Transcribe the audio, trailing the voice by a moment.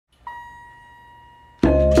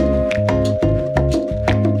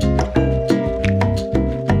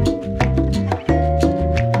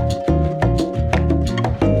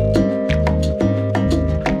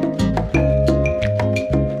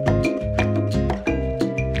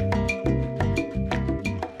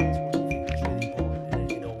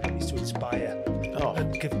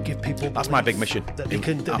That's my big mission. That they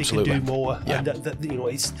can Absolutely. do more. Yeah. And that, you know,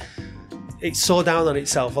 it's so down on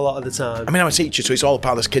itself a lot of the time. I mean, I'm a teacher, so it's all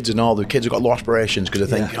about this kids and all. The kids have got low aspirations because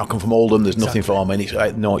they think, I come from Oldham, there's nothing for me. And it's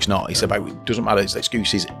like, no, it's not. It's about, it doesn't matter. It's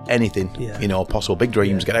excuses, anything, you know, possible. Big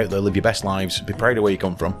dreams, get out there, live your best lives, be proud of where you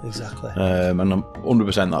come from. Exactly. And I'm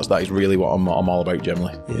 100% that is really what I'm all about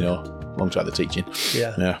generally, you know, alongside the teaching.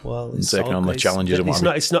 Yeah. Well, and taking on the challenges and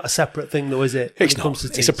whatever. It's not a separate thing though, is it? It's not.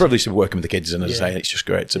 It's a privilege to be working with the kids, and as I say, it's just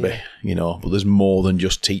great to be, you know, but there's more than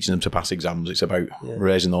just teaching them to pass exams. It's about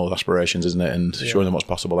raising those aspirations, isn't it? And showing them what's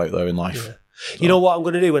possible out there in life. Yeah. So. You know what I'm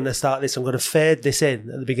going to do when I start this? I'm going to fade this in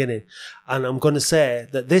at the beginning, and I'm going to say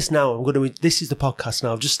that this is the podcast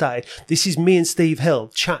now. I've just started. This is me and Steve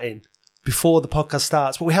Hill chatting before the podcast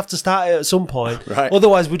starts, but we have to start it at some point. Right.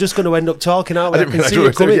 Otherwise, we're just going to end up talking out. I didn't realise we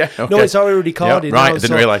were coming. Yeah, okay. No, it's already recorded. Right, now, I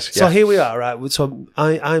didn't realise. So here we are, right? So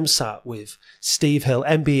I'm sat with Steve Hill,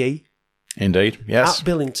 MBE. Indeed, yes. At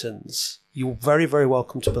Billington's. You're very, very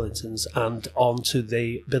welcome to Billington's and on to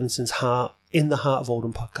the Billington's In the Heart of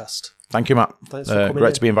Oldham podcast. Thank you, Matt. Thanks for coming great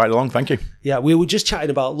in. to be invited along. Thank you. Yeah, we were just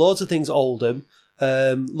chatting about loads of things Oldham,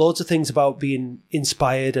 loads of things about being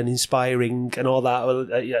inspired and inspiring and all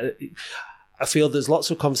that. I feel there's lots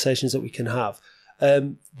of conversations that we can have.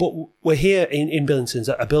 But we're here in Billington's,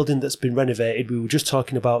 a building that's been renovated. We were just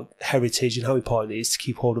talking about heritage and how important it is to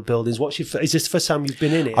keep hold of buildings. Is this the first time you've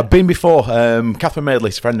been in it? I've been before. Catherine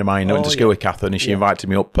Madeley's a friend of mine. I went to school with Catherine, and she invited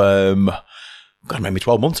me up, maybe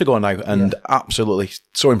 12 months ago now, and absolutely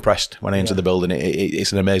so impressed when I entered the building.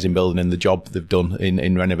 It's an amazing building, and the job they've done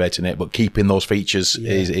in renovating it, but keeping those features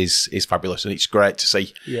is fabulous, and it's great to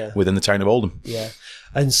see within the town of Oldham. Yeah.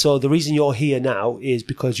 And so the reason you're here now is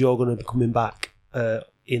because you're going to be coming back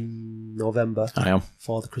in November. I am.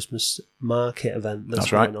 For the Christmas market event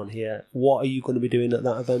that's going on here. What are you going to be doing at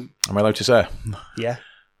that event? Am I allowed to say? Yeah.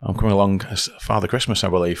 I'm coming along as Father Christmas, I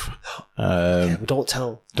believe. Don't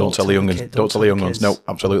tell the young ones. Don't tell the young ones. No,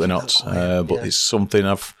 absolutely not. But it's something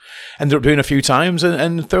I've ended up doing a few times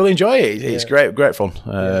and thoroughly enjoy it. It's great fun.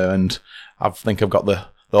 And I think I've got the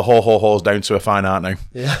ho-ho-hos down to a fine art now.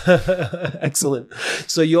 Yeah, excellent.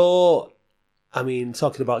 So you're,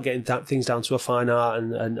 talking about getting things down to a fine art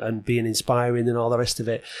and being inspiring and all the rest of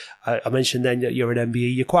it. I mentioned then that you're an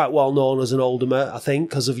MBE. You're quite well known as an Oldhamer, I think,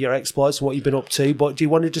 because of your exploits and what you've been up to. But do you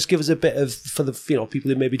want to just give us a bit of, for the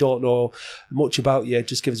people who maybe don't know much about you,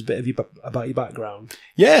 just give us a bit of about your background?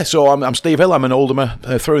 Yeah, so I'm Steve Hill. I'm an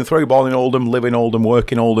Oldhamer through and through, born in Oldham, live in Oldham,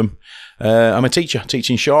 work in Oldham. I'm a teacher,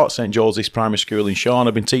 teaching short, St George's Primary School in Shaw.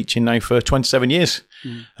 I've been teaching now for 27 years,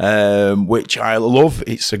 which I love.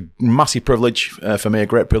 It's a massive privilege for me, a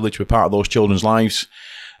great privilege to be part of those children's lives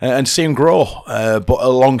and see them grow. But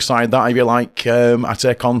alongside that, if you like, I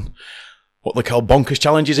take on what they call bonkers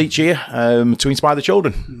challenges each year to inspire the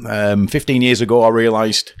children. 15 years ago, I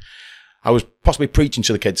realised I was possibly preaching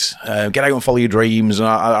to the kids, get out and follow your dreams. And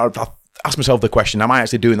I asked myself the question, am I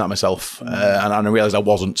actually doing that myself? And I realised I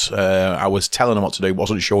wasn't. I was telling them what to do,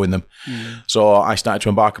 wasn't showing them. So I started to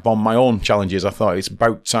embark upon my own challenges. I thought it's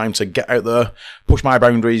about time to get out there, push my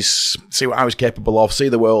boundaries, see what I was capable of, see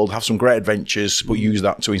the world, have some great adventures, but use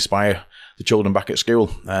that to inspire the children back at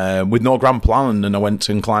school. With no grand plan, and I went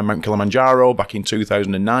and climbed Mount Kilimanjaro back in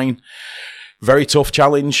 2009. Very tough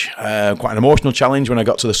challenge, quite an emotional challenge when I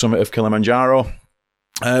got to the summit of Kilimanjaro.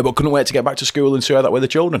 But couldn't wait to get back to school and share that with the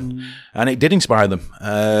children. And it did inspire them.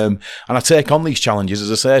 And I take on these challenges,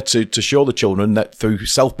 as I say, to show the children that through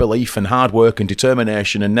self-belief and hard work and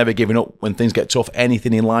determination and never giving up when things get tough,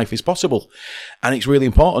 anything in life is possible. And it's really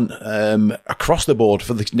important across the board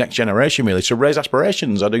for the next generation, really, to raise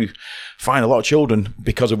aspirations. I do find a lot of children,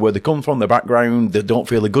 because of where they come from, their background, they don't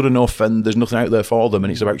feel they're good enough and there's nothing out there for them.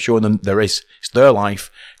 And it's about showing them there is. It's their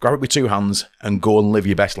life. Grab it with two hands and go and live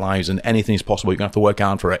your best lives, and anything is possible. You're going to have to work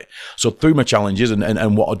hard for it. So through my challenges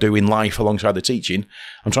and what I do in life alongside the teaching,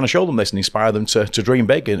 I'm trying to show them this and inspire them to dream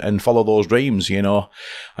big and follow those dreams. You know,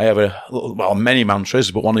 I have many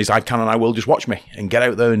mantras, but one is I can and I will, just watch me and get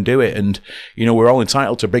out there and do it. And, you know, we're all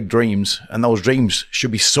entitled to big dreams, and those dreams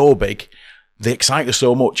should be so big. They excite us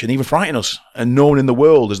so much and even frighten us. And no one in the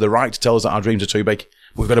world has the right to tell us that our dreams are too big.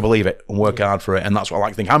 We've got to believe it and work hard for it. And that's what I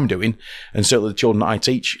like to think I'm doing. And certainly the children that I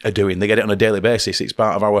teach are doing. They get it on a daily basis. It's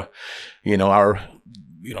part of our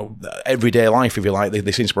everyday life, if you like,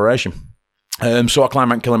 this inspiration. So I climbed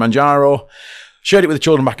Mount Kilimanjaro, shared it with the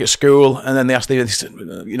children back at school, and then they asked this,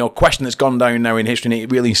 question that's gone down now in history, and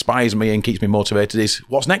it really inspires me and keeps me motivated, is,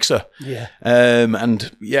 what's next, sir? Yeah.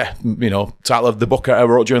 Title of the book I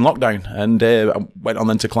wrote during lockdown, and I went on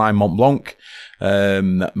then to climb Mont Blanc,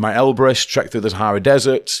 Mount Elbrus, trekked through the Sahara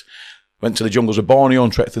Desert, went to the jungles of Borneo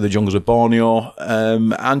and trekked through the jungles of Borneo,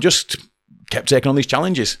 and just kept taking on these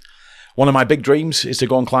challenges. One of my big dreams is to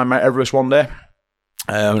go and climb Mount Everest one day.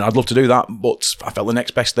 I'd love to do that, but I felt the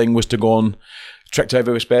next best thing was to go and trek to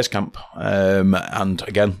Everest Base Camp. And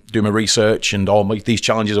again, do my research, and these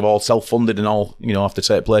challenges are all self-funded and all, have to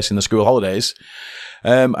take place in the school holidays.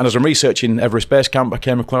 And as I'm researching Everest Base Camp, I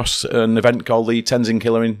came across an event called the Tenzing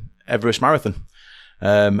Killer Everest Marathon.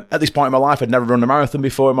 At this point in my life, I'd never run a marathon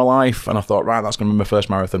before in my life, and I thought, right, that's going to be my first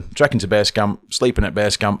marathon. Trekking to base camp, sleeping at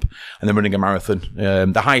base camp, and then running a marathon,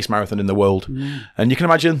 the highest marathon in the world. And you can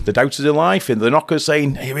imagine the doubters in life, and the knockers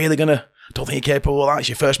saying, are you really going to, I don't think you're capable of that, it's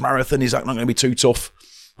your first marathon, is that not going to be too tough?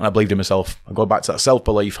 And I believed in myself. I go back to that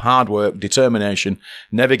self-belief, hard work, determination,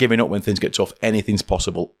 never giving up when things get tough. Anything's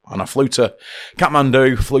possible. And I flew to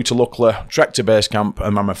Kathmandu, flew to Lukla, trekked to base camp,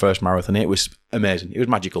 and ran my first marathon. It was amazing. It was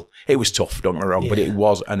magical. It was tough, don't get me wrong, but it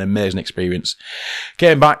was an amazing experience.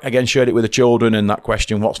 Came back, again, shared it with the children, and that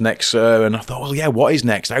question, what's next, sir? And I thought, well, yeah, what is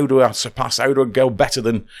next? How do I surpass? How do I go better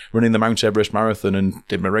than running the Mount Everest Marathon? And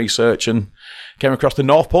did my research and came across the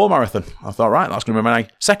North Pole Marathon. I thought, right, that's going to be my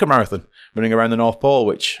second marathon, running around the North Pole,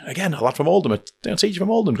 which, again, a lad from Oldham, a teacher from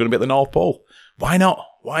Oldham, going to be at the North Pole. Why not?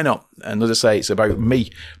 Why not? And as I say, it's about me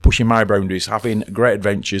pushing my boundaries, having great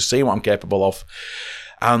adventures, seeing what I'm capable of.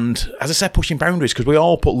 And as I said, pushing boundaries, because we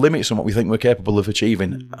all put limits on what we think we're capable of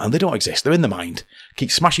achieving, and they don't exist. They're in the mind.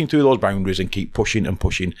 Keep smashing through those boundaries and keep pushing and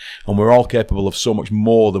pushing, and we're all capable of so much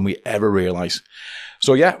more than we ever realise.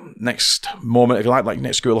 So yeah, next moment, if you like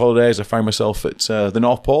next school holidays, I found myself at the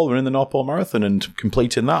North Pole, running the North Pole Marathon and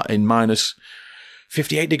completing that in minus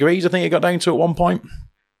 58 degrees, I think it got down to at one point.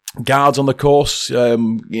 Guards on the course,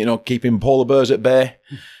 keeping polar bears at bay.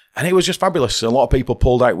 And it was just fabulous. A lot of people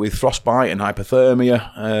pulled out with frostbite and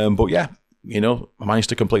hypothermia. But yeah, I managed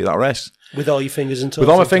to complete that race. With all your fingers and toes? With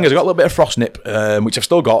all my fingers. I got a little bit of frost nip, which I've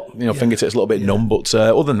still got. Fingertips a little bit numb. But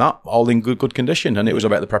other than that, all in good condition. And it was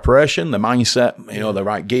about the preparation, the mindset, the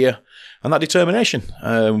right gear, and that determination.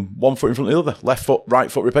 One foot in front of the other. Left foot,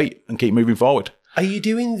 right foot, repeat, and keep moving forward. Are you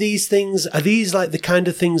doing these things? Are these like the kind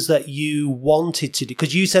of things that you wanted to do?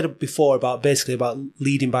 Because you said before about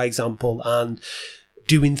leading by example and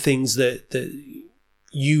doing things that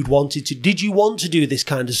you'd wanted to. Did you want to do this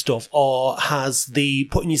kind of stuff, or has the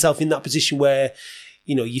putting yourself in that position where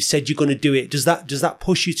you said you're going to do it, does that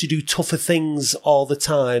push you to do tougher things all the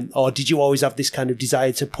time, or did you always have this kind of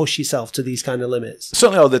desire to push yourself to these kind of limits?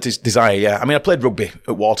 Certainly all that is desire, yeah. I mean, I played rugby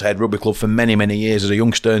at Waterhead Rugby Club for many, many years as a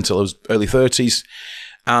youngster until I was early 30s,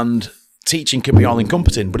 and teaching can be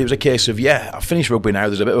all-encompassing, but it was a case of, I finished rugby now,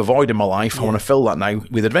 there's a bit of a void in my life, I want to fill that now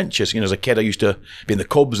with adventures. As a kid, I used to be in the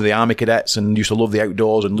Cubs and the Army Cadets and used to love the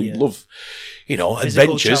outdoors and love,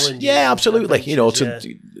 adventures. Yeah, absolutely. As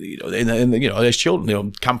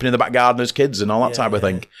children, camping in the back garden as kids and all that type of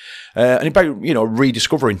thing. And about,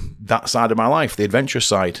 rediscovering that side of my life, the adventurous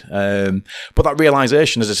side. But that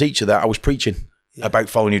realisation as a teacher that I was preaching about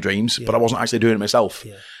following your dreams, but I wasn't actually doing it myself.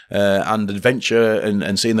 And adventure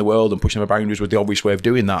and seeing the world and pushing my boundaries was the obvious way of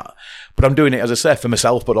doing that. But I'm doing it, as I say, for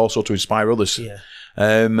myself, but also to inspire others.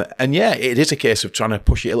 It is a case of trying to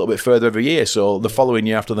push it a little bit further every year. So the following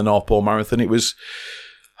year after the North Pole Marathon, it was,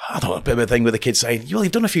 I don't know, a bit of a thing with the kids saying,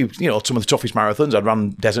 you've done a few, some of the toughest marathons. I'd run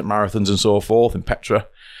desert marathons and so forth in Petra.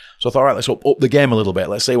 So I thought, all right, let's up the game a little bit.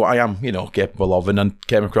 Let's see what I am, capable of. And then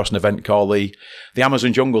came across an event called the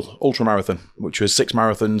Amazon Jungle Ultra Marathon, which was 6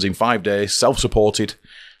 marathons in 5 days, self-supported.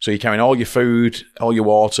 So you're carrying all your food, all your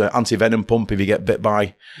water, anti-venom pump if you get bit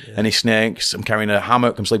by any snakes. I'm carrying a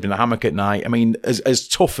hammock. I'm sleeping in a hammock at night. I mean, as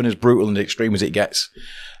tough and as brutal and extreme as it gets.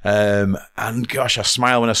 And gosh, I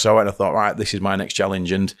smiled when I saw it and I thought, right, this is my next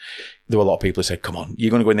challenge. And there were a lot of people who said, come on, you're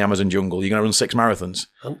going to go in the Amazon jungle. You're going to run 6 marathons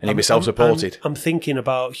and you'll be self-supported. I'm thinking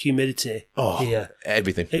about humidity here.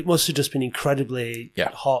 Everything. It must have just been incredibly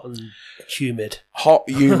hot and humid. Hot,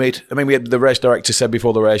 humid. I mean, we had the race director said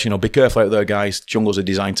before the race, be careful out there, guys. Jungles are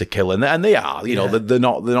designed to kill. And they are, they're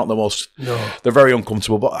not the most, they're very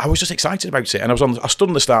uncomfortable. But I was just excited about it. And I stood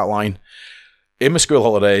on the start line in my school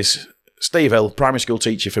holidays. Steve Hill, primary school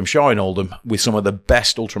teacher from Shaw in Oldham, with some of the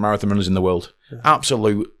best ultramarathon runners in the world.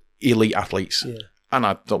 Absolute elite athletes. And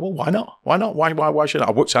I thought, well, why not? Why not? Why should I?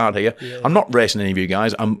 I've worked hard here. I'm not racing any of you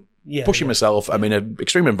guys. I'm pushing myself. I'm in an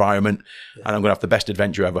extreme environment and I'm going to have the best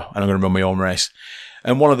adventure ever and I'm going to run my own race.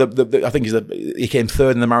 And one of the I think he came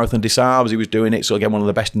third in the marathon Desarbes. He was doing it. So again, one of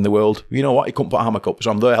the best in the world. You know what? He couldn't put a hammock up.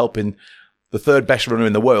 So I'm there helping the third best runner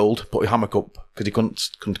in the world put a hammock up because he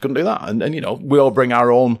couldn't do that. And we all bring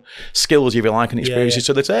our own skills, if you like, and experiences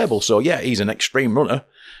to the table. So he's an extreme runner.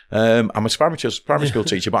 I'm a primary school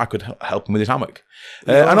teacher, but I could help him with his hammock.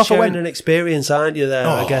 And off sharing an experience, aren't you? There,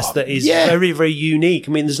 I guess that is very, very unique.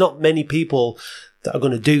 I mean, there's not many people that are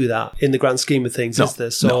going to do that in the grand scheme of things, is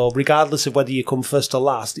there? So regardless of whether you come first or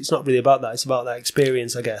last, it's not really about that. It's about that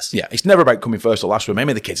experience, I guess. Yeah, it's never about coming first or last.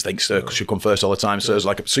 Maybe the kids think Sir should come first all the time. Sir's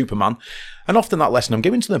like a Superman. And often that lesson I'm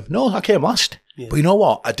giving to them, no, I came last. Yeah. But you know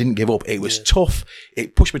what? I didn't give up. It was tough.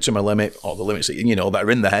 It pushed me to my limit, or the limits that, that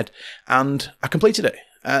are in the head. And I completed it.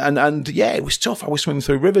 And yeah, it was tough. I was swimming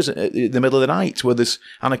through rivers in the middle of the night where there's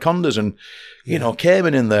anacondas and,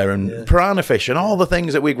 caiman in there and piranha fish and all the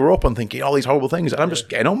things that we grew up on thinking, all these horrible things. And I'm just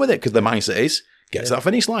getting on with it because the mindset is, get to that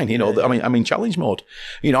finish line. I'm in challenge mode.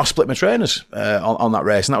 I split my trainers on that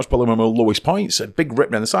race, and that was probably one of my lowest points. A big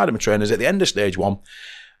rip down the side of my trainers at the end of stage one.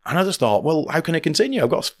 And I just thought, well, how can I continue? I've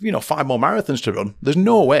got, 5 more marathons to run. There's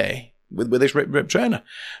no way with this rip trainer.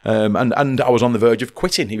 And I was on the verge of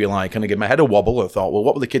quitting, if you like, and I gave my head a wobble. I thought, well,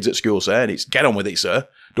 what were the kids at school saying? It's get on with it, sir.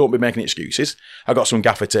 Don't be making excuses. I got some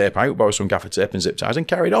gaffer tape out, borrowed some gaffer tape and zip ties and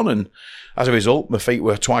carried on. And as a result, my feet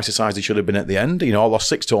were twice the size they should have been at the end. I lost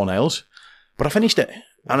 6 toenails, but I finished it.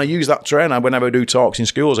 And I use that trainer whenever I do talks in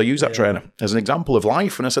schools. I use that trainer as an example of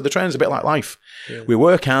life. And I said, the trainer's a bit like life. Yeah. We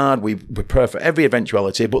work hard, we prepare for every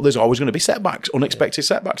eventuality, but there's always going to be setbacks, unexpected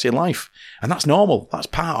setbacks in life. And that's normal. That's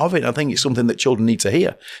part of it. I think it's something that children need to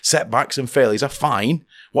hear. Setbacks and failures are fine.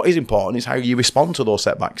 What is important is how you respond to those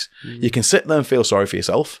setbacks. You can sit there and feel sorry for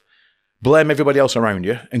yourself, blame everybody else around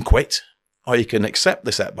you and quit. Or you can accept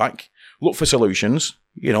the setback, look for solutions.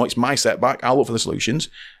 It's my setback. I'll look for the solutions.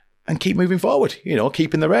 And keep moving forward,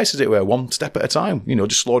 keeping the race, as it were, one step at a time,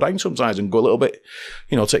 just slow down sometimes and go a little bit,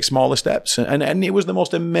 take smaller steps. And it was the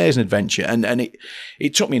most amazing adventure. And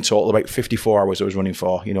it took me in total about 54 hours I was running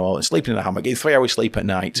for, sleeping in a hammock, getting 3 hours sleep at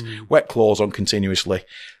night, wet clothes on continuously,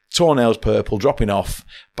 toenails purple, dropping off,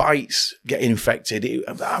 bites, getting infected.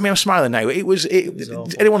 I'm smiling now. It was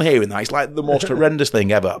anyone hearing that, it's like the most horrendous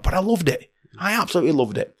thing ever, but I loved it. I absolutely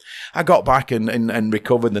loved it. I got back and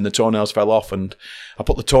recovered, and the toenails fell off, and I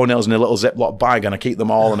put the toenails in a little Ziploc bag, and I keep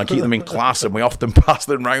them all, and I keep them in class, and we often pass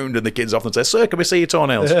them round, and the kids often say, "Sir, can we see your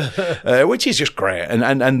toenails?" Which is just great,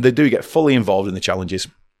 and they do get fully involved in the challenges.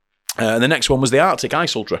 And the next one was the Arctic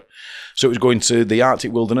Ice Ultra. So it was going to the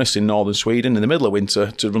Arctic wilderness in northern Sweden in the middle of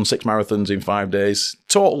winter to run 6 marathons in 5 days.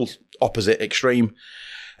 Total opposite extreme.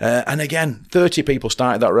 And again, 30 people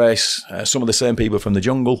started that race, some of the same people from the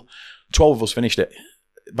jungle. 12 of us finished it.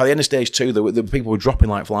 By the end of stage 2, the people were dropping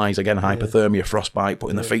like flies. Again, hypothermia, frostbite,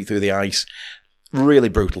 putting their feet through the ice. Really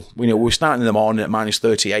brutal. We were starting in the morning at minus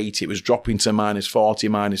 38. It was dropping to minus 40,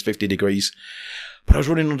 minus 50 degrees. But I was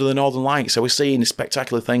running under the Northern Lights. I was seeing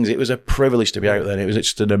spectacular things. It was a privilege to be out there. It was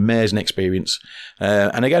just an amazing experience.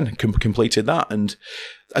 And again, completed that. And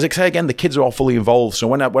as I say again, the kids are all fully involved. So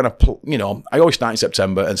when I always start in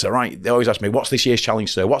September and say, right, they always ask me, what's this year's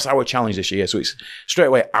challenge, sir? What's our challenge this year? So it's straight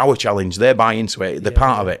away our challenge. They buy into it. They're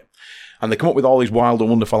part of it. And they come up with all these wild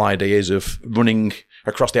and wonderful ideas of running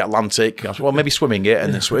across the Atlantic. I said, well, maybe swimming it,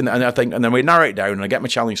 and then swim, and then we narrow it down, and I get my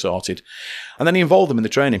challenge sorted, and then I involve them in the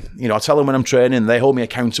training. I tell them when I'm training, they hold me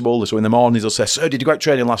accountable. So in the mornings, they'll say, "Sir, did you go out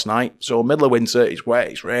training last night?" So middle of winter, it's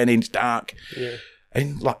wet, it's raining, it's dark. Yeah.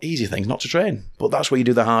 And like easy things not to train, but that's where you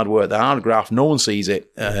do the hard work, the hard graft. No one sees it,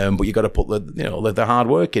 but you got to put the hard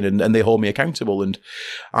work in, and they hold me accountable. And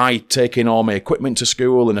I take in all my equipment to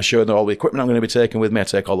school, and I show them all the equipment I'm going to be taking with me. I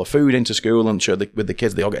take all the food into school and show with the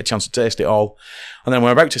kids. They all get a chance to taste it all. And then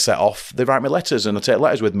when I'm about to set off, they write me letters, and I take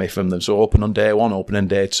letters with me from them. So open on day 1, open on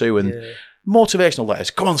day 2, and motivational letters.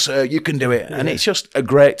 Come on, sir, you can do it. And it's just a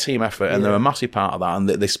great team effort, and they're a massive part of that, and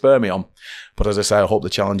they spur me on. But as I say, I hope the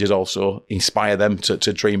challenges also inspire them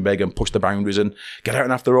to dream big and push the boundaries and get out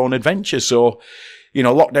and have their own adventures. So,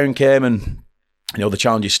 lockdown came and, the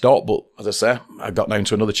challenges stopped. But as I say, I got down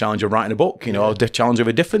to another challenge of writing a book, a challenge of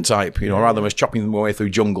a different type. Rather than was chopping my way through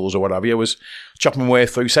jungles or whatever, I was chopping my way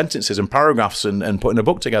through sentences and paragraphs and putting a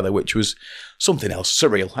book together, which was something else,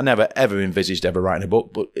 surreal. I never, ever envisaged ever writing a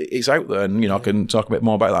book, but it's out there, and, I can talk a bit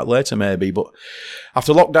more about that later maybe. But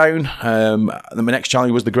after lockdown, my next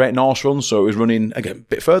challenge was the Great Norse Run, so it was running, again, a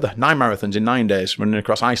bit further, 9 marathons in 9 days, running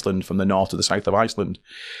across Iceland from the north to the south of Iceland,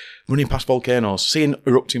 running past volcanoes, seeing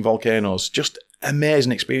erupting volcanoes, just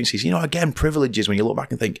amazing experiences. Again, privileges when you look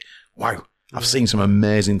back and think, wow, I've seen some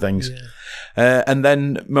amazing things. Yeah. And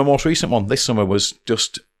then my most recent one this summer was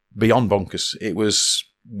just beyond bonkers. It was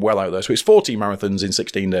well out there. So it's 14 marathons in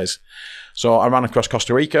 16 days. So I ran across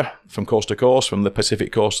Costa Rica from coast to coast, from the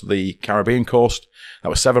Pacific coast to the Caribbean coast. That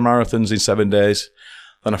was 7 marathons in 7 days.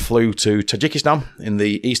 Then I flew to Tajikistan in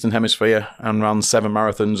the Eastern Hemisphere and ran 7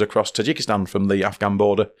 marathons across Tajikistan from the Afghan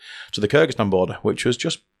border to the Kyrgyzstan border, which was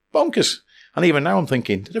just bonkers. And even now I'm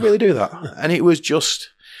thinking, did I really do that? And it was just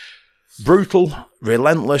brutal,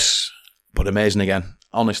 relentless, but amazing again.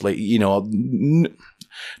 Honestly,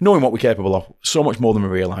 knowing what we're capable of, so much more than we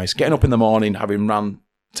realise. Getting up in the morning, having ran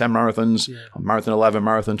 10 marathons, marathon 11,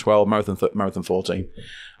 marathon 12, marathon 14.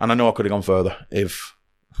 And I know I could have gone further if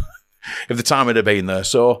the time had been there.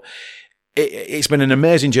 So it's been an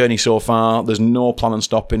amazing journey so far. There's no plan on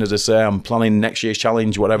stopping. As I say, I'm planning next year's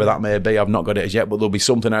challenge, whatever that may be. I've not got it as yet, but there'll be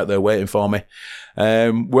something out there waiting for me,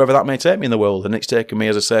 wherever that may take me in the world. And it's taken me,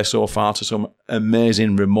 as I say, so far to some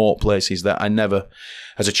amazing remote places that I never,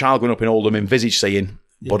 as a child growing up in Oldham, envisaged seeing.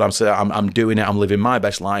 But I'm doing it. I'm living my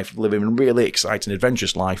best life, living a really exciting,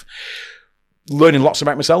 adventurous life, learning lots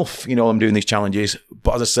about myself. I'm doing these challenges.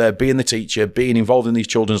 But as I said, being the teacher, being involved in these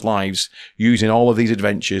children's lives, using all of these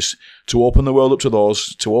adventures to open the world up to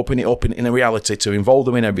those, to open it up in a reality, to involve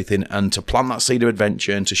them in everything, and to plant that seed of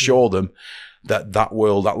adventure and to show them that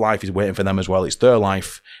world, that life is waiting for them as well. It's their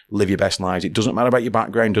life. Live your best lives. It doesn't matter about your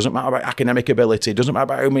background. It doesn't matter about academic ability. It doesn't matter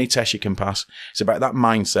about how many tests you can pass. It's about that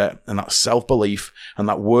mindset and that self-belief and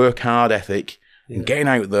that work hard ethic and getting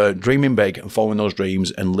out there, dreaming big and following those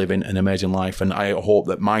dreams and living an amazing life. And I hope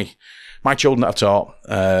that my children that I've taught,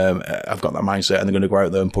 I've got that mindset and they're going to go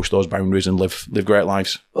out there and push those boundaries and live great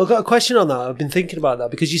lives. Well, I've got a question on that. I've been thinking about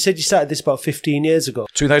that because you said you started this about 15 years ago.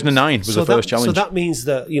 2009 was the first challenge. So that means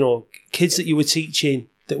that, kids that you were teaching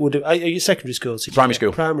that would have, are you secondary school teaching? Primary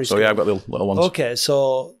school. So yeah, I've got the little ones. Okay,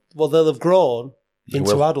 so, they'll have grown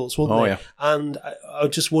into adults, won't they? Yeah. And I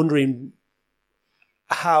was just wondering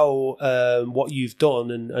how, what you've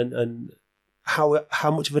done and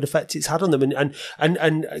how much of an effect it's had on them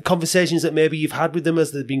and conversations that maybe you've had with them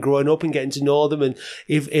as they've been growing up and getting to know them, and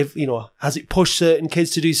if has it pushed certain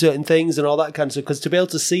kids to do certain things and all that kind of stuff, because to be able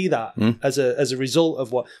to see that as a result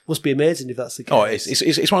of what must be amazing if that's the case.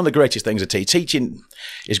 It's one of the greatest things of teaching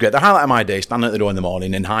is great. The highlight of my day, standing at the door in the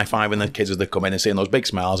morning and high-fiving the kids as they come in and seeing those big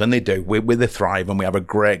smiles, and they do, they thrive and we have a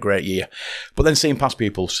great year. But then seeing past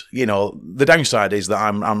pupils, the downside is that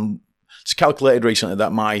I'm it's calculated recently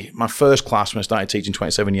that my first class when I started teaching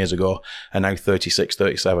 27 years ago are now 36,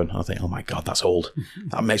 37. I think, oh my God, that's old.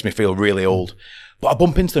 That makes me feel really old. But I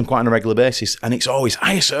bump into them quite on a regular basis, and it's always,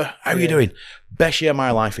 "Hiya, sir, how are you doing? Best year of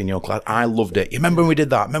my life in your class. I loved it. You remember when we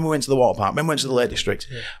did that? Remember we went to the water park? Remember we went to the Lake District?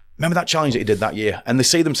 Remember that challenge that you did that year?" And they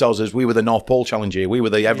see themselves as, we were the North Pole Challenge year, we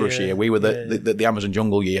were the Everest year, we were the Amazon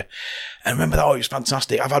Jungle year. And remember that, it was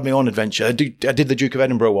fantastic. I've had my own adventure. I did the Duke of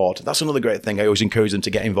Edinburgh Award. That's another great thing. I always encourage them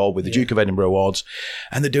to get involved with the Duke of Edinburgh Awards.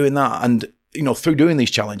 And they're doing that. And, through doing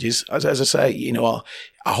these challenges, as I say,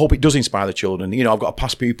 I hope it does inspire the children. I've got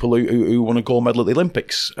past people who won a gold medal at the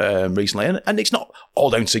Olympics recently. And it's not all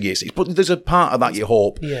down to years, but there's a part of that you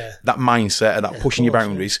hope, that mindset and that pushing your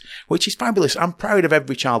boundaries, which is fabulous. I'm proud of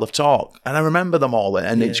every child I've taught, and I remember them all,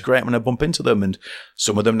 and it's great when I bump into them. And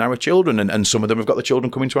some of them now are children, and some of them have got the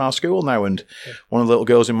children coming to our school now. And one of the little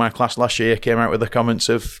girls in my class last year came out with the comments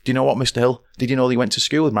of, "Do you know what, Mr. Hill? Did you know he went to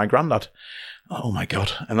school with my granddad?" Oh my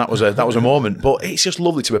God. And that was a moment. But it's just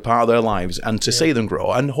lovely to be part of their lives and to see them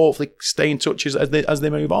grow and hopefully stay in touch as they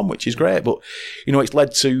move on, which is great. But, it's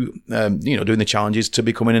led to, doing the challenges to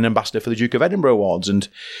becoming an ambassador for the Duke of Edinburgh Awards. And,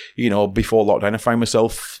 before lockdown, I found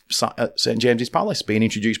myself sat at St. James's Palace being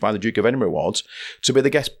introduced by the Duke of Edinburgh Awards to be the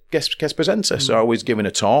guest presenter. So I was giving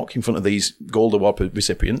a talk in front of these Gold Award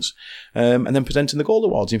recipients, and then presenting the Gold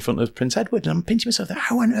Awards in front of Prince Edward. And I'm pinching myself,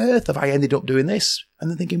 how on earth have I ended up doing this? And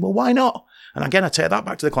then thinking, well, why not? And again, I take that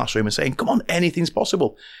back to the classroom and saying, come on, anything's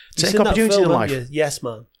possible. Take opportunities in life. Yes,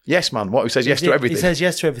 man. Yes, man. What? He says yes to everything. He says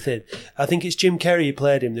yes to everything. I think it's Jim Carrey who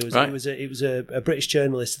played him. It was a British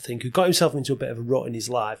journalist, I think, who got himself into a bit of a rut in his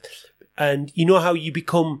life. And you know how you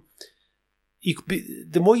become...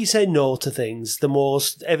 the more you say no to things, the more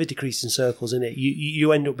ever decreasing circles in it.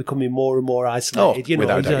 You end up becoming more and more isolated.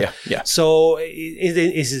 Without doubt, yeah. So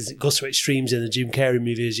it goes to extremes in the Jim Carrey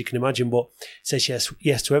movie, as you can imagine. But it says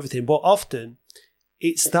yes to everything. But often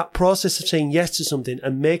it's that process of saying yes to something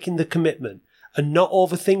and making the commitment and not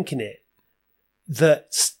overthinking it.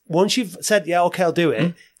 That once you've said, yeah, okay, I'll do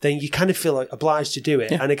it, then you kind of feel like obliged to do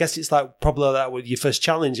it. Yeah. And I guess it's like probably that with your first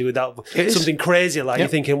challenge without something crazy, like you're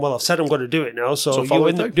thinking, well, I've said I'm going to do it now, so you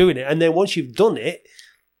end up doing it. And then once you've done it,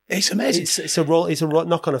 it's amazing. It's a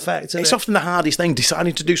knock-on effect. It's often the hardest thing.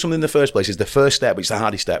 Deciding to do something in the first place is the first step, which is the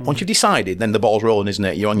hardest step. Once you've decided, then the ball's rolling, isn't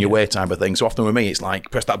it? You're on your way type of thing. So often with me, it's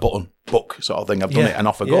like, press that button, book sort of thing. I've done it and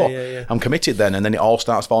off I go. Yeah. I'm committed then, and then it all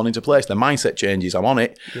starts falling into place. The mindset changes. I'm on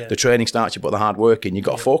it. Yeah. The training starts. You put the hard work in. You've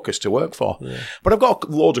got a focus to work for. Yeah. But I've got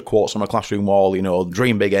loads of quotes on my classroom wall,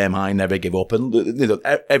 dream big, aim high, never give up. And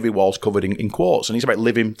every wall's covered in quotes. And it's about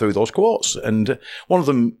living through those quotes. And one of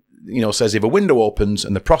them says if a window opens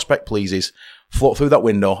and the prospect pleases, float through that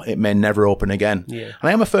window, it may never open again. Yeah. And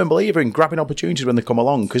I am a firm believer in grabbing opportunities when they come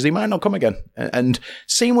along, because they might not come again, and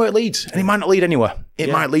seeing where it leads. And it might not lead anywhere. It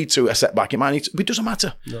might lead to a setback. It might lead to, but it doesn't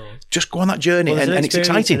matter. No. Just go on that journey, and it's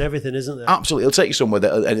exciting. And everything, isn't there? Absolutely. It'll take you somewhere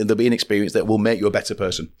and there'll be an experience that will make you a better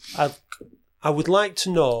person. I would like to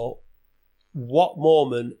know what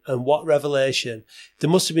moment and what revelation. There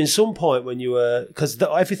must have been some point when you were, because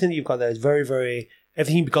everything that you've got there is very, very,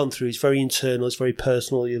 everything you've gone through is very internal, it's very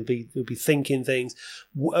personal, you'll be thinking things.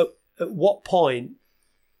 At what point,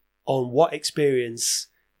 on what experience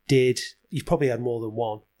you've probably had more than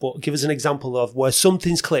one, but give us an example of where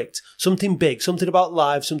something's clicked, something big, something about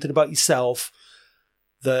life, something about yourself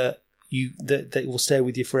that will stay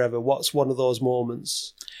with you forever. What's one of those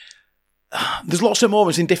moments? There's lots of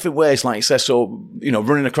moments in different ways, like it says. So,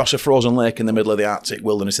 running across a frozen lake in the middle of the Arctic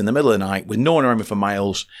wilderness in the middle of the night with no one around me for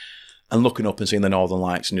miles, and looking up and seeing the Northern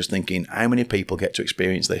Lights and just thinking, how many people get to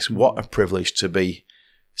experience this? What a privilege to be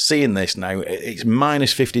seeing this now. It's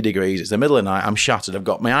minus 50 degrees. It's the middle of the night. I'm shattered. I've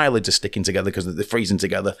got my eyelids are sticking together because they're freezing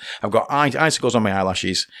together. I've got icicles on my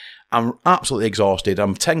eyelashes. I'm absolutely exhausted.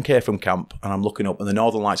 I'm 10k from camp and I'm looking up and the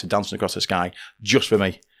Northern Lights are dancing across the sky just for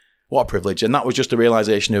me. What a privilege. And that was just a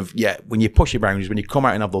realisation of, when you push your boundaries, when you come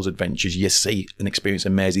out and have those adventures, you see and experience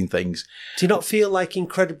amazing things. Do you not feel like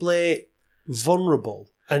incredibly vulnerable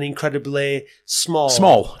and incredibly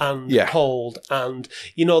small and cold? And,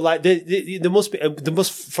 there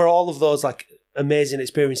must, for all of those like amazing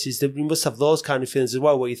experiences, you must have those kind of feelings as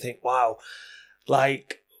well, where you think, wow,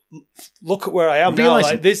 like, look at where I am now.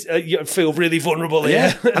 Like this, you feel really vulnerable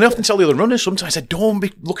here. And I often tell the other runners sometimes, I said, don't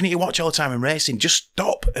be looking at your watch all the time and racing. Just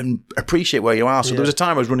stop and appreciate where you are. So there was a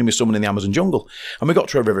time I was running with someone in the Amazon jungle, and we got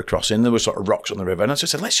to a river crossing. There were sort of rocks on the river, and I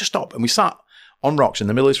just said, let's just stop. And we sat on rocks in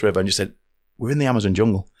the middle of this river and just said, we're in the Amazon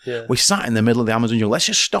jungle. Yeah. We sat in the middle of the Amazon jungle. Let's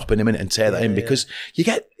just stop in a minute and take that in, because you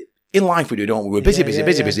get in life we do, don't we? We're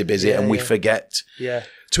busy, and we forget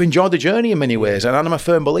to enjoy the journey in many ways. And I'm a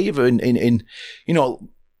firm believer in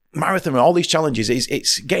marathon and all these challenges,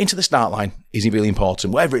 it's getting to the start line is really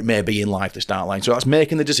important, whatever it may be in life, the start line. So that's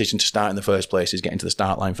making the decision to start in the first place is getting to the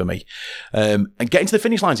start line for me. And getting to the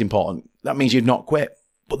finish line is important. That means you've not quit.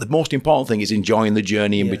 But the most important thing is enjoying the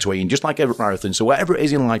journey in between, just like every marathon. So whatever it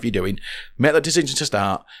is in life you're doing, make that decision to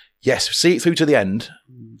start. Yes, see it through to the end.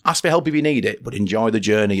 Ask for help if you need it, but enjoy the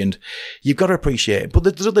journey, and you've got to appreciate it. But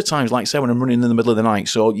there's other times, like say when I'm running in the middle of the night,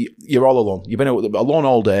 so you're all alone. You've been alone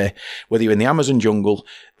all day, whether you're in the Amazon jungle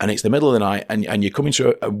and it's the middle of the night and you're coming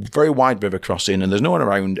to a very wide river crossing and there's no one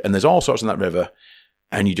around and there's all sorts in that river,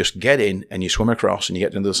 and you just get in and you swim across and you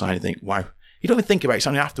get to the other side and think, wow. You don't even think about it. It's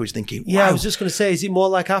only afterwards thinking, wow. Yeah, I was just going to say, is it more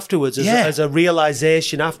like afterwards, as a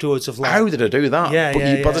realisation afterwards of like... How did I do that?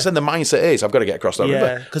 But I said the mindset is, I've got to get across that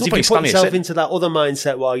river. Because if you put yourself into that other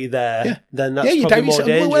mindset while you're there, then that's probably more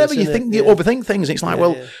dangerous. Whatever you think, you overthink things. It's like,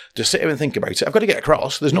 just sit here and think about it. I've got to get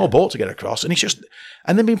across. There's no boat to get across. And it's just...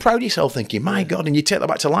 And then being proud of yourself thinking, my God, and you take that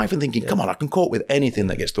back to life and thinking, come on, I can cope with anything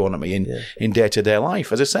that gets thrown at me in day-to-day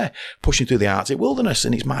life. As I say, pushing through the Arctic wilderness,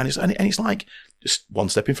 and it's mine, and it's like just one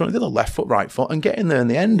step in front of the other, left foot, right foot, and getting there in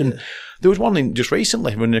the end. And there was one just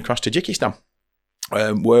recently running across Tajikistan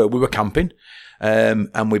where we were camping,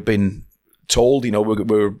 and we'd been told, we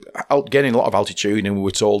were out getting a lot of altitude, and we were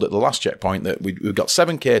told at the last checkpoint that we've got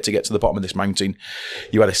 7k to get to the bottom of this mountain.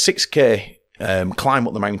 You had a 6k climb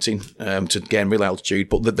up the mountain to gain real altitude,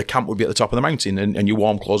 but the camp would be at the top of the mountain, and your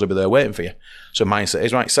warm clothes would be there waiting for you. So mindset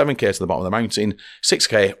is, right, 7k to the bottom of the mountain,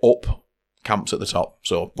 6k up, camps at the top.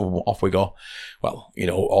 So off we go. Well,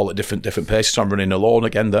 all at different paces. So I'm running alone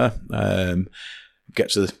again there. Get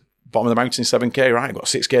to the bottom of the mountain, 7k, right, I've got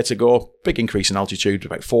 6k to go. Big increase in altitude,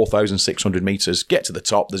 about 4,600 metres. Get to the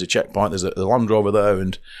top, there's a checkpoint, there's a Land Rover there,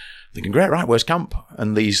 and thinking, great, right, where's camp?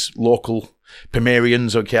 And these local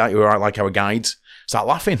Pomerians, who are like our guides, start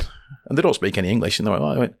laughing. And they don't speak any English. And they're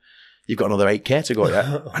like, oh, you've got another 8k to go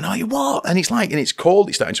yet. I know, you what? And it's cold,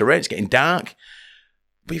 it's starting to rain, it's getting dark.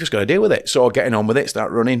 But you've just got to deal with it. So getting on with it,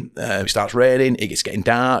 start running, it starts raining, it's getting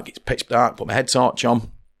dark, it's pitch dark, put my head torch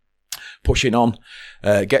on, pushing on,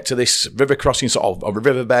 get to this river crossing sort of a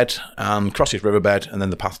riverbed, and cross this riverbed, and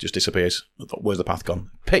then the path just disappears. I thought, where's the path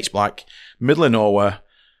gone? Pitch black, middle of nowhere.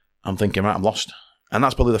 I'm thinking, right, I'm lost. And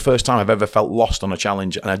that's probably the first time I've ever felt lost on a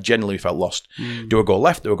challenge, and I genuinely felt lost. Do I go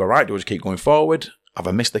left? Do I go right? Do I just keep going forward? Have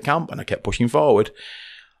I missed the camp? And I kept pushing forward.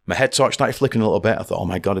 My head torch started flickering a little bit. I thought, oh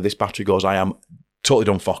my God, if this battery goes, I am totally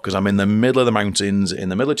done for, because I'm in the middle of the mountains, in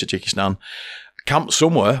the middle of Tajikistan, camped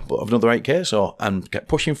somewhere, but I've another 8k, so, and kept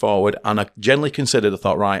pushing forward. And I generally considered, I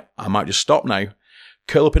thought, right, I might just stop now,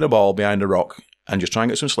 curl up in a ball behind a rock, and just try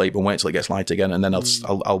and get some sleep and wait till it gets light again, and then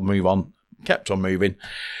I'll move on kept on moving,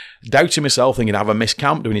 doubting myself, thinking, have I missed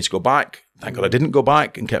camp? Do we need to go back? Thank God I didn't go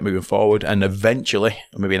back and kept moving forward. And eventually,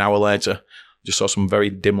 maybe an hour later, just saw some very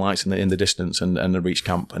dim lights in the distance and I reached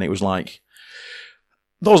camp. And it was like,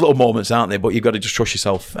 those little moments, aren't they? But you've got to just trust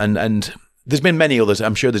yourself. And there's been many others.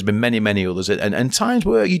 I'm sure there's been many, many others. And times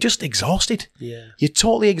where you're just exhausted. Yeah. You're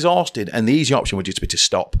totally exhausted. And the easy option would just be to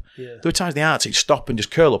stop. Yeah. There were times in the Arctic, stop and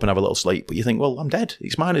just curl up and have a little sleep. But you think, well, I'm dead.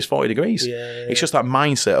 It's minus 40 degrees. Yeah. It's just that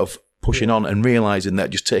mindset of pushing on and realising that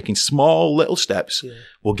just taking small little steps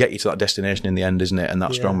will get you to that destination in the end, isn't it? And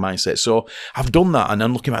that strong mindset. So I've done that and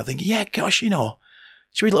I'm looking at it thinking, yeah, gosh, should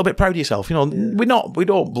be a little bit proud of yourself. We don't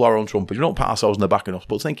blow our own trumpet. We don't pat ourselves on the back enough,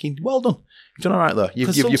 but thinking, well done. You've done all right there. You've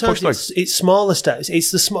pushed through. It's smaller steps. It's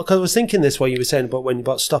the small, because I was thinking this while you were saying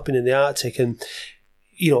about stopping in the Arctic and,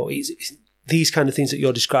 it's these kind of things that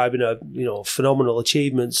you're describing are, phenomenal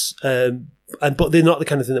achievements. But they're not the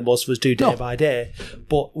kind of thing that most of us do day by day.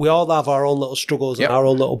 But we all have our own little struggles and our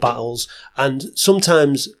own little battles. And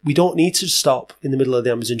sometimes we don't need to stop in the middle of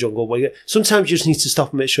the Amazon jungle. Sometimes you just need to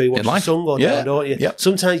stop and make sure you watch the sun go down, don't you? Yep.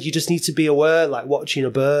 Sometimes you just need to be aware, like watching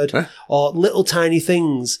a bird or little tiny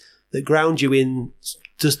things that ground you in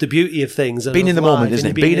just the beauty of things. Being in the moment,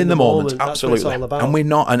 isn't it? Being in the moment, absolutely. That's what it's all about. And we're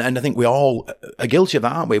not, and I think we all are guilty of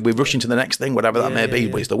that, aren't we? We're rushing to the next thing, whatever that may be,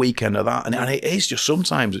 but it's the weekend or that. And it is just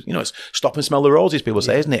sometimes, it's stop and smell the roses, people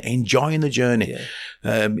say, isn't it? Enjoying the journey.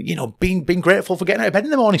 Being grateful for getting out of bed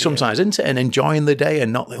in the morning sometimes, isn't it? And enjoying the day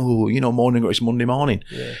and not, morning or it's Monday morning.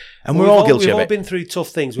 Yeah. And we're all guilty of it. We've all been through tough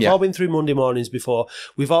things. We've all been through Monday mornings before.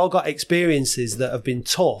 We've all got experiences that have been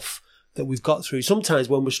tough that we've got through. Sometimes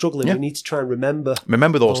when we're struggling, we need to try and remember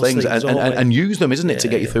those things and use them, isn't it, to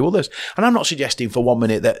get you through others. And I'm not suggesting for 1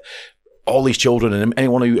 minute that all these children and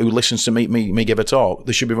anyone who listens to me give a talk,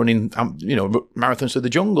 they should be running, marathons through the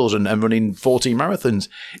jungles and running 14 marathons.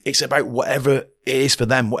 It's about whatever it is for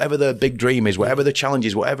them, whatever their big dream is, whatever the challenge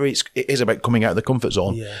is, whatever it is about coming out of the comfort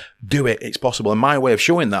zone. Yeah. Do it. It's possible. And my way of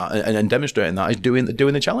showing that and demonstrating that is doing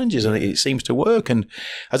the challenges, and it seems to work. And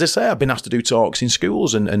as I say, I've been asked to do talks in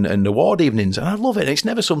schools and award evenings, and I love it. It's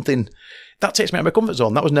never something that takes me out of my comfort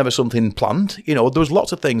zone. That was never something planned. There was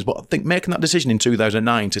lots of things, but I think making that decision in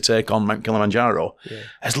 2009 to take on Mount Kilimanjaro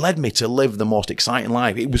has led me to live the most exciting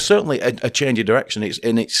life. It was certainly a change of direction. It's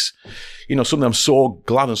something I'm so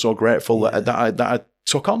glad and so grateful that I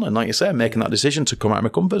took on. And like you say, making that decision to come out of my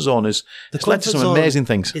comfort zone has led to some amazing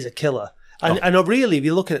things. Is a killer. And really, if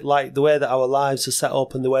you look at it like the way that our lives are set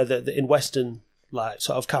up and the way that in Western, like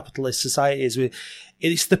sort of capitalist societies,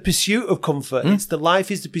 it's the pursuit of comfort. Life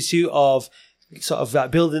is the pursuit of sort of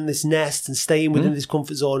like building this nest and staying within this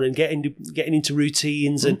comfort zone and getting into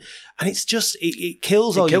routines and it's just it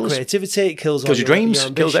kills all your creativity, it kills all your dreams,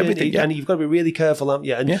 your kills everything, and you've got to be really careful, haven't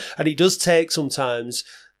you? And it does take sometimes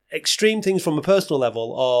extreme things from a personal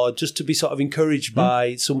level, or just to be sort of encouraged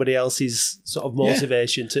by somebody else's sort of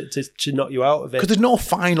motivation to knock you out of it. Because there's no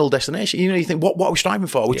final destination. You think, what are we striving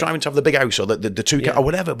for? Are we striving to have the big house or the two car or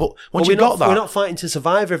whatever? But once you've got that, we're not fighting to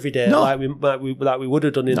survive every day like we would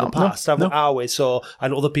have done in the past, are we? So,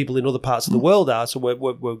 and other people in other parts of the world are. So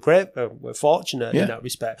we're great. We're fortunate in that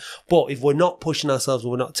respect. But if we're not pushing ourselves,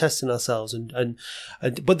 or we're not testing ourselves,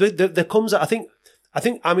 but there comes,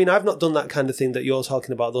 I mean, I've not done that kind of thing that you're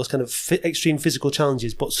talking about, those kind of extreme physical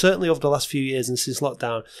challenges, but certainly over the last few years and since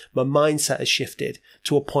lockdown, my mindset has shifted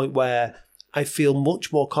to a point where I feel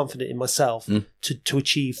much more confident in myself to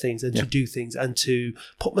achieve things and to do things and to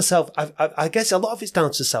put myself, I guess a lot of it's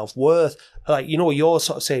down to self-worth. Like, you're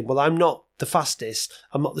sort of saying, well, I'm not the fastest,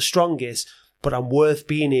 I'm not the strongest, but I'm worth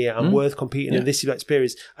being here, I'm worth competing in this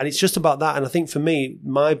experience. And it's just about that. And I think for me,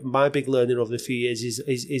 my big learning over the few years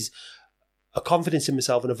is a confidence in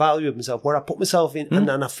myself and a value of myself, where I put myself in,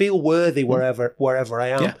 and I feel worthy wherever I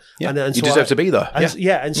am. And you so deserve to be there.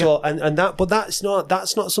 But that's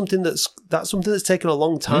not something that's taken a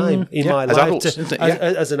long time in my life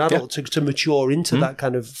as an adult to mature into that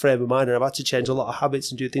kind of frame of mind, and I've had to change a lot of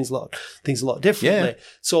habits and do things a lot differently.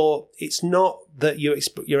 So it's not that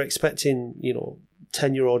you're expecting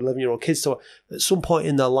 10-year-old, 11-year-old kids to, at some point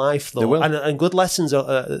in their life, though, and good lessons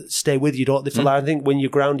stay with you, don't they? I think when you're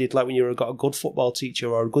grounded, like when you've got a good football teacher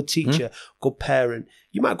or a good teacher, good parent,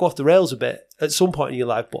 you might go off the rails a bit at some point in your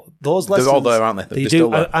life, but those lessons, they're all there, aren't they? They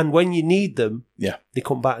do, and when you need them, they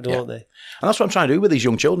come back, don't they? And that's what I'm trying to do with these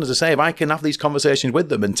young children. As I say, if I can have these conversations with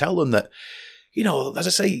them and tell them that, as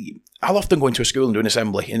I say, I'll often go into a school and do an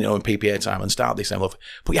assembly in PPA time and start the assembly.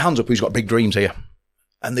 Put your hands up who's got big dreams here.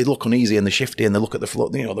 and they look uneasy and they're shifty and they look at the floor,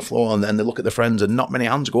 the floor, and then they look at their friends and not many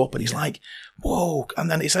hands go up. And he's like, whoa.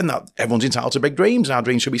 And then he said that everyone's entitled to big dreams. Our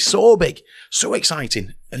dreams should be so big, so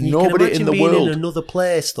exciting. And nobody in the world. You can imagine being in another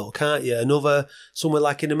place though, can't you? Somewhere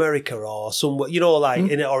like in America or somewhere, in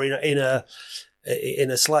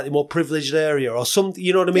a slightly more privileged area or something,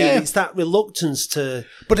 you know what I mean? Yeah. It's that reluctance to...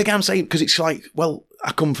 But again, I'm saying, because it's like, well,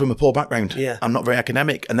 I come from a poor background. Yeah. I'm not very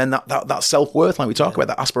academic. And then that self-worth, like we talk about,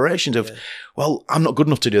 that aspirations of, well, I'm not good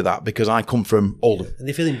enough to do that because I come from Oldham. And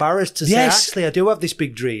they feel embarrassed to say, actually, I do have this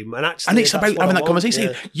big dream. And it's about having that conversation.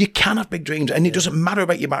 Yeah. You can have big dreams, and it doesn't matter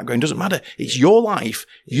about your background. It doesn't matter. It's your life.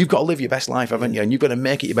 You've got to live your best life, haven't you? And you've got to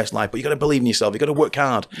make it your best life, but you've got to believe in yourself. You've got to work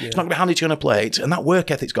hard. Yeah. It's not going to be handed to you on a plate. And that work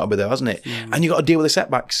ethic's got to be there, hasn't it? And you've got to deal with the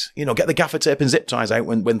setbacks. Get the gaffer tape and zip ties out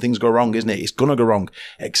when things go wrong, isn't it? It's going to go wrong.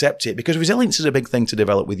 Accept it. Because resilience is a big thing to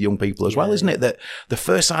develop with young people as well, isn't it? That the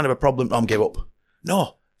first sign of a problem, give up.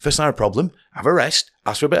 No. First sign of a problem, have a rest,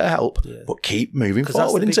 ask for a bit of help, but keep moving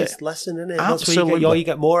forward, isn't it? That's the biggest lesson, isn't it? Absolutely. That's where you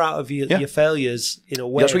get more out of your failures in a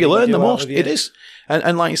way. That's where you learn the most. It is.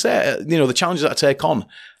 And like you say, the challenges that I take on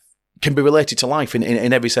can be related to life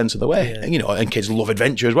in every sense of the way. Yeah. And kids love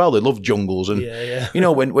adventure as well. They love jungles. And,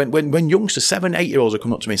 when youngsters, 7, 8-year-olds are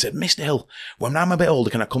coming up to me and said, Mr. Hill, when I'm a bit older,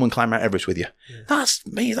 can I come and climb Mount Everest with you? Yeah. That's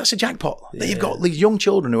me. That's a jackpot. Yeah. You've got these young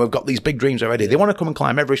children who have got these big dreams already. They want to come and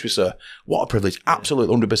climb Everest with sir. What a privilege.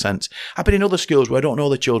 Absolutely, 100%. I've been in other schools where I don't know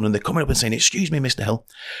the children. They're coming up and saying, excuse me, Mr. Hill,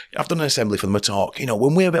 I've done an assembly for them, a talk.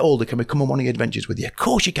 When we're a bit older, can we come on one of your adventures with you? Of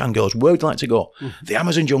course you can, girls. Where would you like to go? The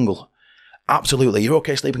Amazon jungle. Absolutely. You're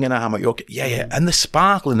okay sleeping in a hammock? You're okay? Yeah. And the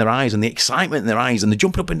sparkle in their eyes and the excitement in their eyes and the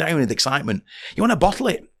jumping up and down with excitement. You want to bottle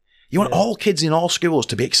it. You want all kids in all schools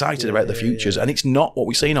to be excited about the futures. And it's not what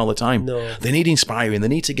we're seeing all the time. No. They need inspiring. They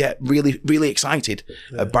need to get really, really excited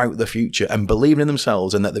about the future and believing in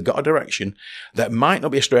themselves and that they've got a direction that might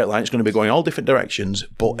not be a straight line. It's going to be going all different directions,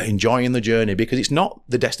 but enjoying the journey, because it's not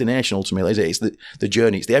the destination ultimately, is it? It's the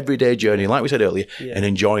journey. It's the everyday journey, like we said earlier, and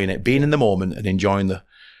enjoying it, being in the moment and enjoying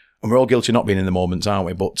and we're all guilty of not being in the moments, aren't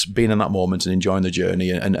we? But being in that moment and enjoying the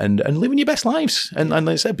journey and living your best lives. And like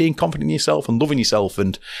I said, being confident in yourself and loving yourself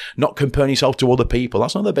and not comparing yourself to other people.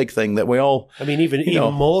 That's another big thing that we all... I mean, even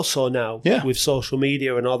more so now with social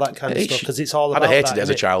media and all that kind of stuff, because it's all about I'd have hated it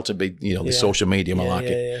as a child to be, the social media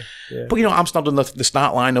malarkey. Yeah. But, I'm stood on the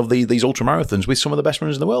start line of these ultra marathons with some of the best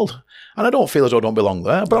runners in the world. And I don't feel as though I don't belong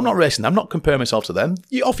there, but I'm not racing. I'm not comparing myself to them.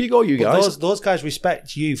 Off you go, you guys. Those guys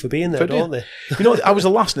respect you for being there, don't they? I was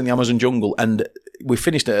the last in the Amazon jungle, and we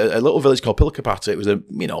finished at a little village called Pilkapata. It was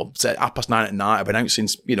say 9:30 at night. I've been out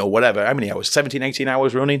since, whatever, how many hours? 17, 18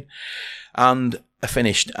 hours running. And I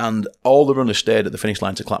finished, and all the runners stayed at the finish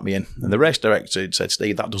line to clap me in. And the race director said,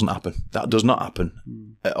 Steve, that doesn't happen. That does not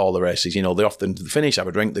happen at all the races. They often finish, have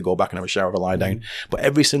a drink, they go back and have a shower, have a lie down. But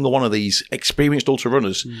every single one of these experienced ultra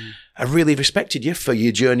runners have really respected you for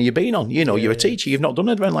your journey you've been on. You're a teacher, you've not done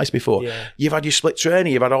adventure life before. Yeah. You've had your split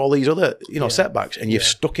training, you've had all these other, setbacks, and you've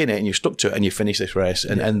stuck in it and you've stuck to it and you finished this race.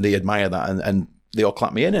 And they admire that and they all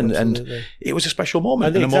clapped me in, and it was a special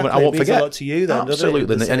moment, and a moment I won't forget. A lot to you, then,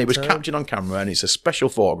 absolutely, and it was captured on camera, and it's a special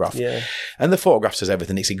photograph. Yeah. And the photograph says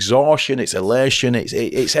everything. It's exhaustion, it's elation,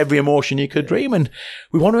 it's every emotion you could dream, and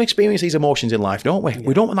we want to experience these emotions in life, don't we? Yeah.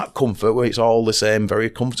 We don't want that comfort where it's all the same, very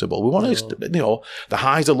comfortable. We want to, the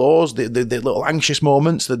highs, the lows, the little anxious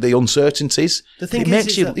moments, the uncertainties. The thing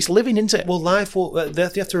it's living into it. Well, life. You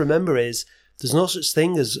have to remember is there's no such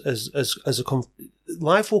thing as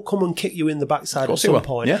life will come and kick you in the backside at some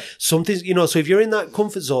point. Yeah. Something's, so if you're in that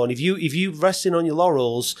comfort zone, if you resting on your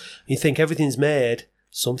laurels, you think everything's made,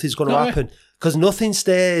 something's going to happen. Because nothing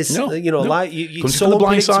stays, like you so the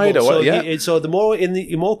blind side or what, so the more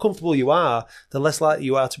comfortable you are, the less likely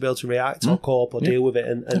you are to be able to react or cope or deal with it,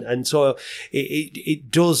 and so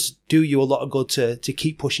it does do you a lot of good to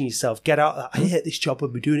keep pushing yourself. Get out. I hate this job.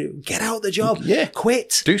 I've been doing it. Get out of the job. Yeah.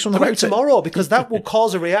 Quit. Do something about it tomorrow, because that will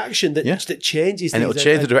cause a reaction that changes, and it'll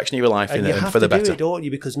change the direction of your life and you have for the better. Do it, don't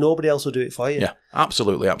you? Because nobody else will do it for you. Yeah,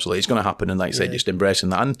 absolutely. It's going to happen, and like you say, just embracing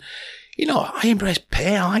that. And I embrace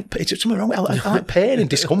pain. I like it's something wrong. I like pain and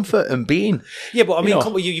discomfort and being. Yeah, but I mean,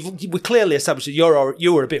 we clearly established that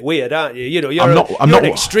you were a bit weird, aren't you? You're an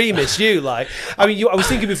extremist. I was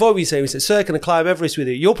thinking before we said, "Sir, can I climb Everest with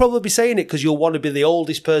you?" You'll probably be saying it because you'll want to be the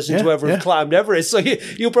oldest person to ever have climbed Everest. So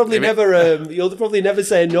you'll probably never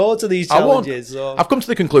say no to these challenges. I've come to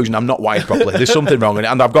the conclusion I'm not wired properly. There's something wrong,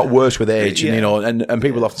 and I've got worse with age. And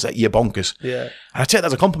people often say you're bonkers. Yeah. And I take that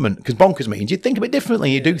as a compliment, because bonkers means you think a bit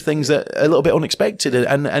differently. You do things that are a little bit unexpected,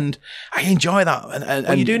 and I enjoy that.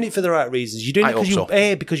 And you're doing it for the right reasons. You're doing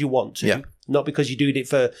it because you want to. not because you're doing it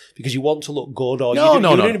because you want to look good, or No,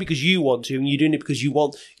 you're doing it because you want to, and you're doing it because you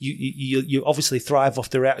want you obviously thrive off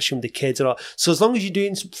the reaction of the kids and all. So as long as you're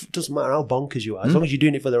doing, doesn't matter how bonkers you are, as long as you're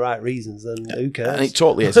doing it for the right reasons, then who cares? And it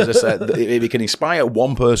totally is, as I said, if it can inspire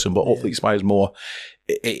one person, but hopefully inspires more,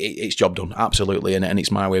 it's job done, absolutely, and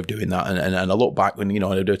it's my way of doing that. And I look back when,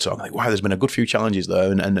 I do talk, I'm like, wow, there's been a good few challenges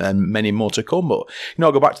there, and many more to come. But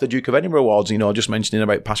I go back to the Duke of Edinburgh Awards, just mentioning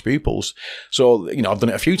about past pupils. So I've done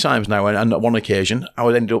it a few times now, and on one occasion I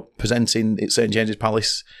would end up presenting at St James's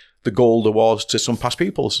Palace the Gold Awards to some past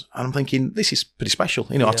pupils, and I'm thinking, this is pretty special.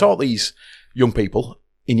 I taught these young people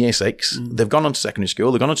in year 6, they've gone on to secondary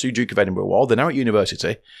school, they've gone on to Duke of Edinburgh Award, they're now at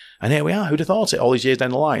university, and here we are. Who'd have thought it? All these years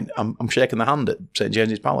down the line, I'm shaking the hand at St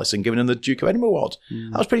James's Palace and giving them the Duke of Edinburgh Award.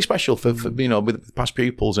 That was pretty special for with past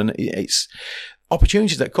pupils, and it's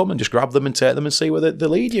opportunities that come, and just grab them and take them and see where they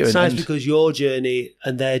lead you. It's nice because your journey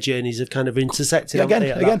and their journeys have kind of intersected at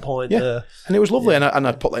that point. And it was lovely, and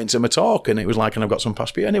I put that into my talk, and it was like, and I've got some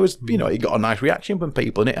past people, and it was, it got a nice reaction from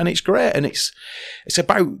people, and it's great, and it's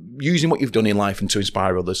about using what you've done in life and to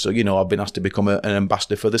inspire others. So, I've been asked to become an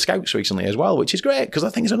ambassador for the Scouts recently as well, which is great, because I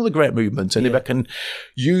think it's another great movement, and if I can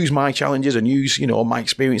use my challenges and use, my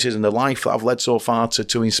experiences and the life that I've led so far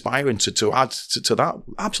to inspire and to add to that,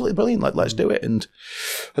 absolutely brilliant. Let's do it. And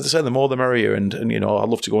as I said, the more the merrier, and I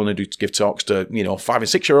love to go on and give talks to 5 and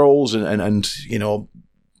 6 year olds and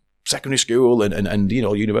secondary school and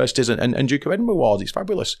universities and Duke of Edinburgh Awards. It's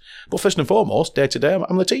fabulous. But first and foremost, day to day,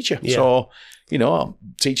 I'm the teacher. So I'm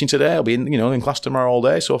teaching today. I'll be in class tomorrow all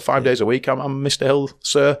day. So 5 days a week, I'm Mr. Hill,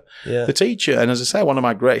 sir, the teacher. And as I say, one of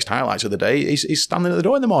my greatest highlights of the day is standing at the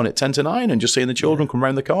door in the morning at 10 to 9 and just seeing the children come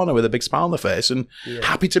round the corner with a big smile on their face and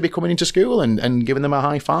happy to be coming into school and giving them a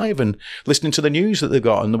high five and listening to the news that they've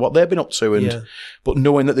got and what they've been up to. But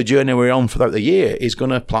knowing that the journey we're on throughout the year is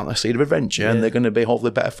going to plant a seed of adventure, and they're going to be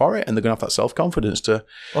hopefully better for it, and they're going to have that self-confidence to...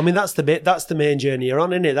 I mean, that's the main journey you're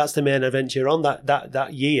on, isn't it? That's the main adventure you're on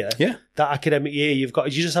that year. Yeah. That academic year you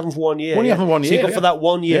just have them for 1 year. Only have them 1 year. So you go for that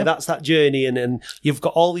 1 year, that's that journey, and you've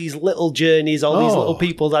got all these little journeys, all these little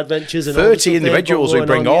people's adventures, and 30 individuals who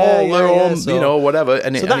bring all their own, whatever.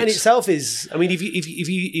 And so that in itself is, I mean, if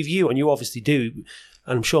you and you obviously do,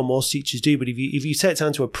 and I'm sure most teachers do, but if you take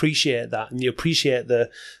time to appreciate that, and you appreciate the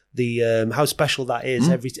how special that is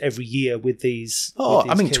every year with these.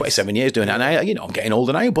 I mean, kids. 27 years doing it, and I'm getting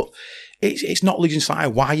older now, but it's not losing sight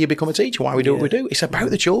of why you become a teacher, why we do what we do. It's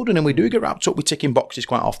about the children, and we do get wrapped up with ticking boxes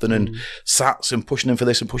quite often and SATs and pushing them for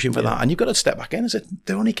this and pushing for that. And you've got to step back in and say,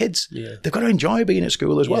 they're only kids. They've got to enjoy being at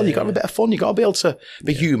school as well. You've got to have a bit of fun. You've got to be able to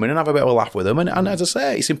be human and have a bit of a laugh with them. And as I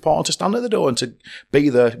say, it's important to stand at the door and to be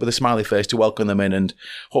there with a smiley face to welcome them in, and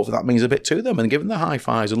hopefully that means a bit to them, and give them the high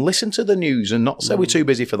fives and listen to the news and not say we're too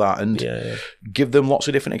busy for that, and give them lots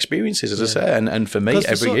of different experiences, as I say. And for me,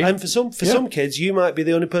 every year. And for some kids, you might be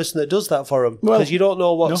the only person that does that for them. Because you don't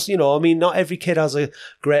know what's, I mean, not every kid has a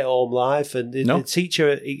great home life, and the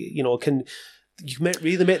teacher, can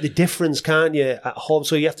really make the difference, can't you, at home?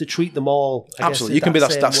 So you have to treat them all. Absolutely. You can be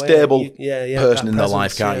that stable person in their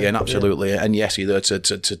life, can't you? And absolutely. And yes, you're there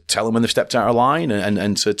to tell them when they've stepped out of line,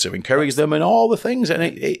 and to encourage them and all the things. And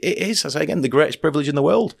it is, I say again, the greatest privilege in the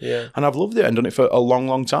world. And I've loved it and done it for a long,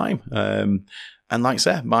 long time. And like I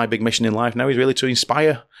say, my big mission in life now is really to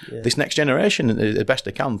inspire this next generation the best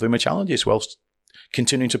I can through my challenges, whilst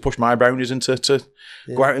continuing to push my boundaries and to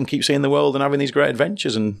go out and keep seeing the world and having these great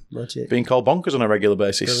adventures and being called bonkers on a regular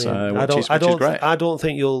basis, which is great. I don't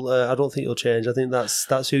think you'll change. I think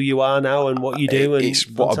that's who you are now and what you do. And it's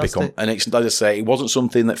what I've become. And it's, as I say, it wasn't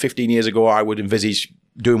something that 15 years ago I would envisage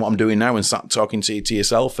doing what I'm doing now and sat talking to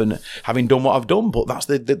yourself and having done what I've done. But that's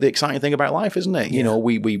the exciting thing about life, isn't it? You know,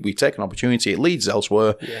 we take an opportunity, it leads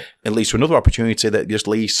elsewhere, it leads to another opportunity that just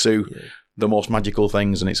leads to the most magical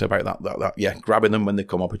things, and it's about that grabbing them when they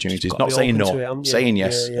come opportunities, not saying no, saying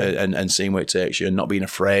yes, and seeing where it takes you, and not being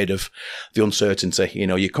afraid of the uncertainty. You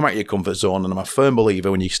know, you come out of your comfort zone, and I'm a firm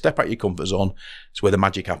believer when you step out of your comfort zone, it's where the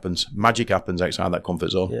magic happens. Magic happens outside that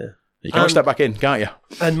comfort zone. You can step back in, can't you?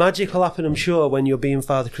 And magic will happen, I'm sure, when you're being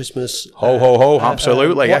Father Christmas. Ho, ho, ho,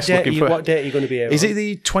 absolutely. What date are you going to be here? Is it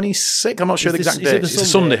the 26th? I'm not sure the exact date. It's a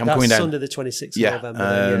Sunday. I'm coming down. Sunday the 26th of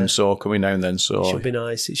November. So coming down then. So it should be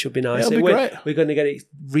nice. It should be nice. It'll be great. We're going to get it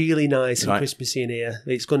really nice and Christmassy in here.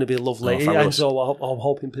 It's going to be lovely. And so I'm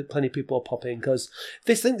hoping plenty of people will pop in, because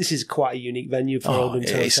I think this is quite a unique venue for Oldham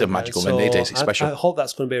Town. It's a magical venue. It is. It's special. I hope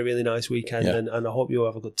that's going to be a really nice weekend, and I hope you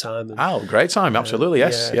have a good time. Great time. Absolutely.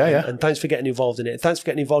 Yes. Yeah. And thanks for getting involved in it. Thanks for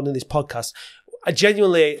getting involved in this podcast. I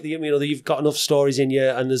genuinely, you've got enough stories in you,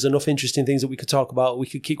 and there's enough interesting things that we could talk about. We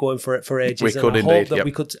could keep going for ages. We could indeed.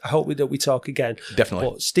 I hope that we talk again. Definitely.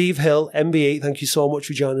 But Steve Hill, MBE, thank you so much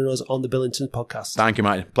for joining us on the Billingtons podcast. Thank you,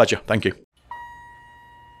 mate. Pleasure. Thank you.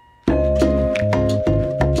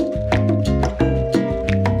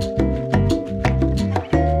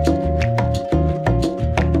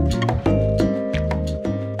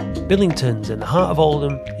 Billingtons in the heart of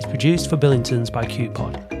Oldham is produced for Billingtons by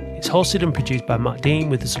QPod. It's hosted and produced by Matt Dean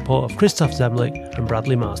with the support of Christoph Zemlich and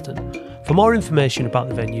Bradley Marsden. For more information about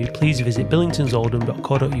the venue, please visit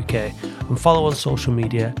billingtonsoldham.co.uk and follow on social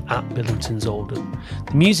media at billingtonsoldham.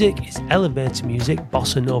 The music is elevator music,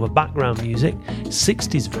 bossa nova background music,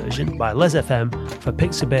 60s version by Les FM for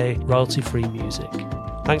Pixabay royalty-free music.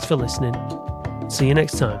 Thanks for listening. See you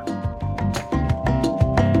next time.